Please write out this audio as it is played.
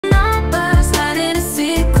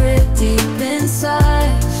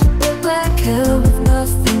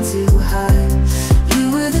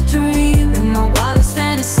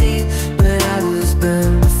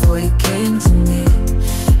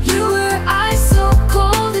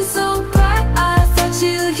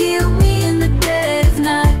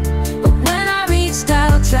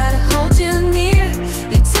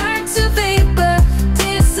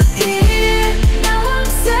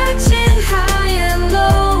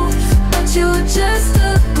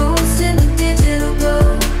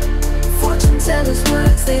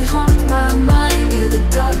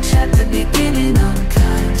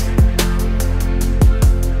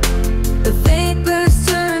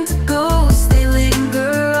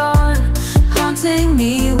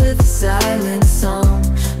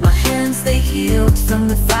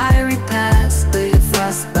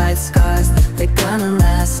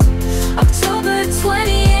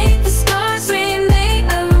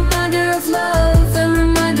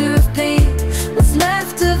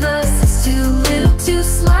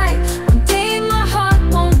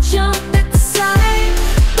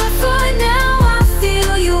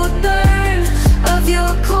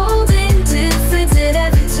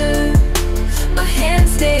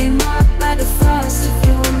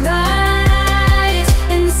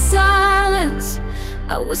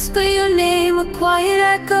whisper your name, a quiet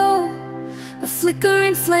echo, a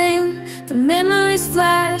flickering flame. The memories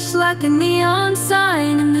flash like a neon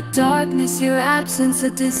sign. In the darkness, your absence a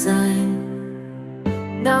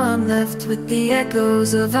design. Now I'm left with the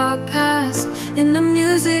echoes of our past. In the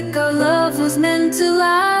music, our love was meant to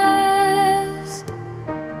last.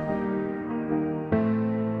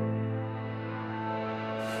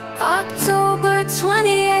 October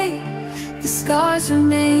 28th, the scars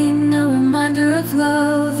remain, a reminder of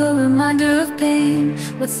love, a reminder of pain.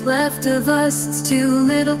 What's left of us is too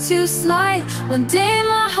little, too slight. One day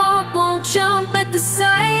my heart won't jump at the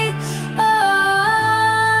sight.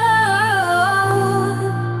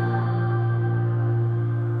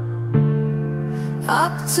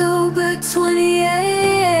 October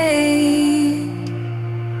 28th.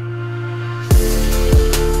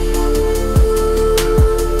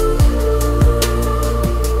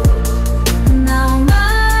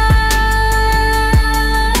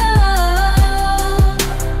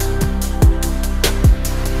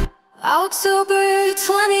 October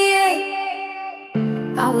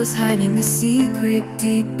 28th. I was hiding a secret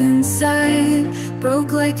deep inside,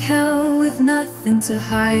 broke like hell with nothing to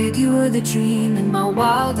hide. You were the dream in my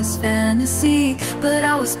wildest fantasy, but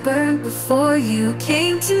I was burned before you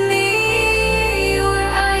came to me. You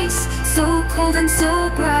were ice, so cold and so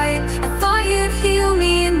bright. I thought you'd heal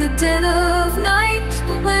me in the dead of night,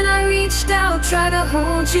 but when I reached out, tried to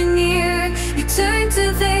hold you near, you turned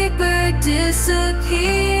to vapor,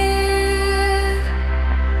 disappeared.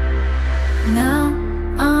 Now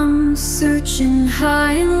I'm searching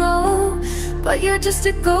high and low, but you're just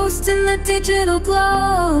a ghost in the digital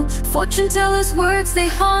glow. Fortune tellers' words, they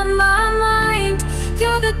haunt my mind.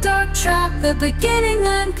 You're the dark trap, the beginning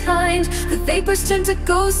unkind. The vapors turn to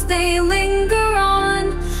ghosts, they linger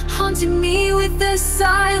on, haunting me with their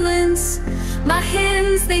silence. My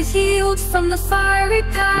hands, they've healed from the fiery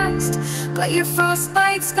past, but your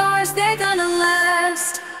frostbite scars, they're gonna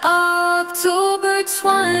last. October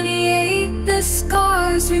 28th, the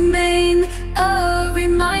scars remain, a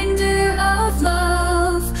reminder of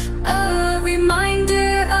love, a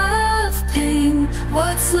reminder of pain.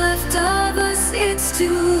 What's left of us, it's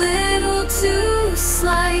too little, too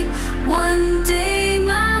slight. One day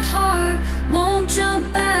my heart won't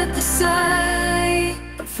jump at the sight,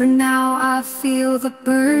 but for now I feel the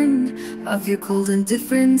burn of your cold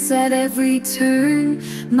indifference at every turn.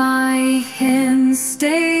 My hands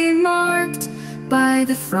stay marked by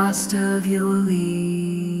the frost of your leaves.